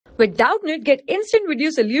With Doubtnut, get instant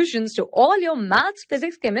video solutions to all your maths,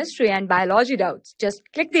 physics, chemistry, and biology doubts. Just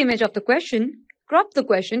click the image of the question, crop the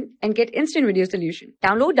question, and get instant video solution.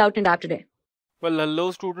 Download Doubtnut app today. Well,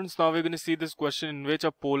 hello students, now we're going to see this question in which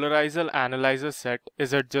a polarizer-analyser set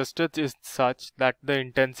is adjusted is such that the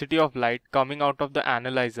intensity of light coming out of the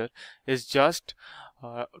analyzer is just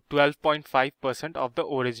 12.5% of the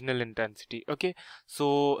original intensity. Okay,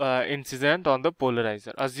 so incident on the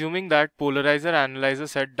polarizer. Assuming that polarizer-analyser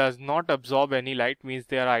set does not absorb any light, means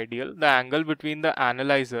they are ideal. The angle between the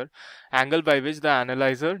analyzer, angle by which the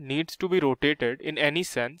analyzer needs to be rotated in any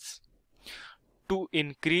sense to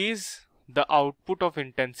increase the output of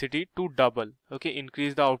intensity to double. Okay,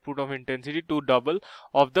 increase the output of intensity to double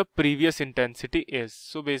of the previous intensity is.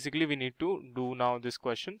 So basically we need to do now this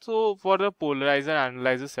question. So for the polarizer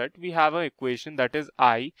analyzer set, we have an equation that is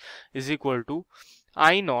I is equal to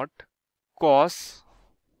I naught cos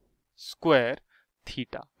square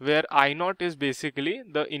theta, where I naught is basically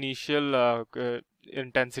the initial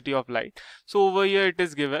intensity of light. So over here it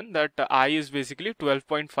is given that I is basically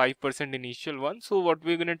 12.5% initial one. So what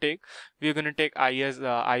we're going to take, we're going to take I as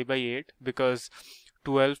I by 8, because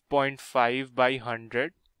 12.5 by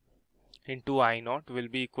 100 into I naught will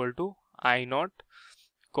be equal to I naught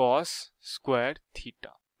cos square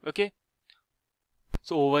theta. Okay,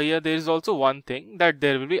 so over here there is also one thing, that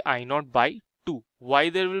there will be I naught by 2.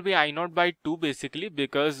 Why there will be I naught by 2? Basically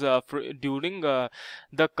because during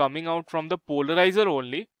the coming out from the polarizer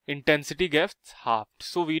only, intensity gets halved.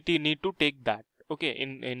 So we need to take that, okay,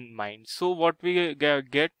 in mind. So what we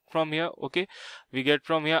get from here, okay, we get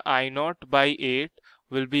from here I naught by 8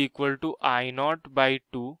 will be equal to I naught by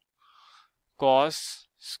 2 cos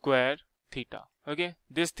square theta. Okay,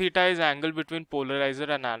 this theta is angle between polarizer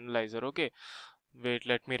and analyzer. Okay, wait,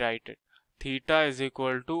 let me write it. Theta is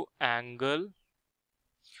equal to angle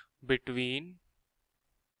between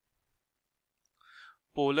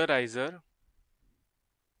polarizer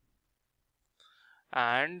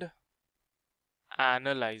and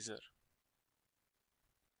analyzer.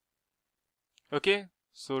 Okay,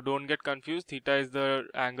 so don't get confused. Theta is the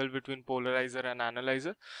angle between polarizer and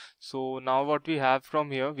analyzer. So now what we have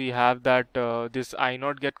from here, we have that this I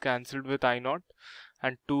naught get cancelled with I naught,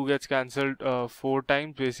 and 2 gets cancelled 4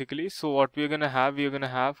 times basically. So what we're gonna have,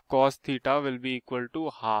 cos theta will be equal to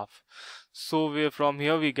half. So from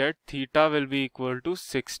here we get theta will be equal to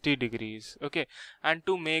 60 degrees. Okay, and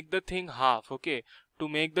to make the thing half, okay, to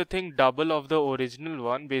make the thing double of the original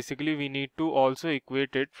one, basically we need to also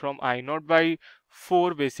equate it from I naught by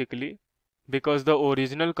 4 basically, because the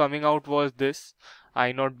original coming out was this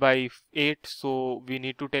I naught by 8, so we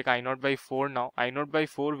need to take I naught by 4 now. I naught by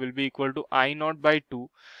 4 will be equal to I naught by 2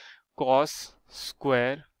 cos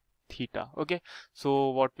square theta. Okay,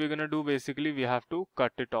 so what we're gonna do, basically we have to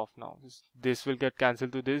cut it off now. This will get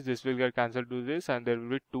cancelled to this will get cancelled to this, and there will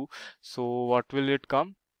be 2. So what will it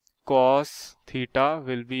come? Cos theta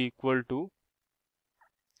will be equal to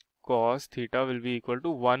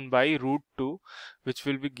 1 by root 2, which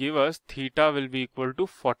will be give us theta will be equal to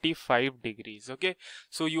 45 degrees. Okay,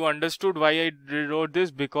 so you understood why I wrote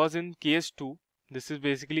this, because in case 2, this is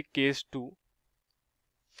basically case 2.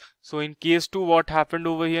 So in case 2, what happened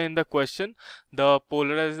over here in the question, the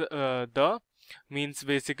polarizer means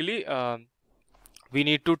basically we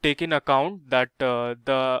need to take in account that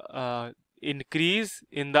the increase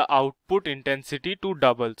in the output intensity to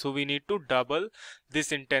double. So we need to double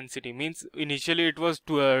this intensity, means initially it was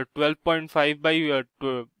 12.5 by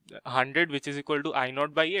 100, which is equal to I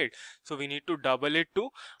naught by 8. So we need to double it to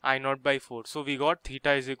I naught by 4. So we got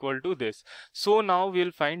theta is equal to this. So now we'll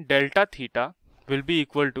find delta theta will be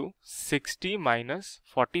equal to 60 minus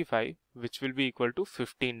 45, which will be equal to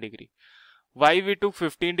 15 degree. Why we took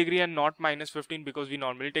 15 degree and not minus 15? Because we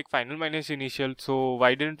normally take final minus initial. So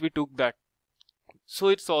why didn't we took that? So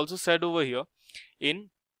it's also said over here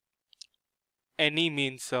in any,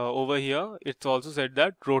 means over here it's also said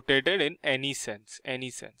that rotated in any sense.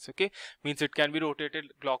 Okay, means it can be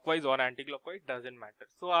rotated clockwise or anti-clockwise, doesn't matter.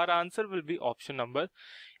 So our answer will be option number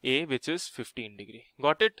A, which is 15 degree.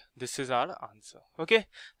 Got it? This is our answer. Okay,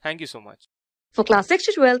 thank you so much. For class 6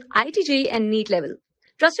 to 12, IIT JEE and NEET level.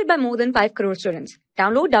 Trusted by more than 5 crore students.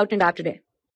 Download Doubtnut app today.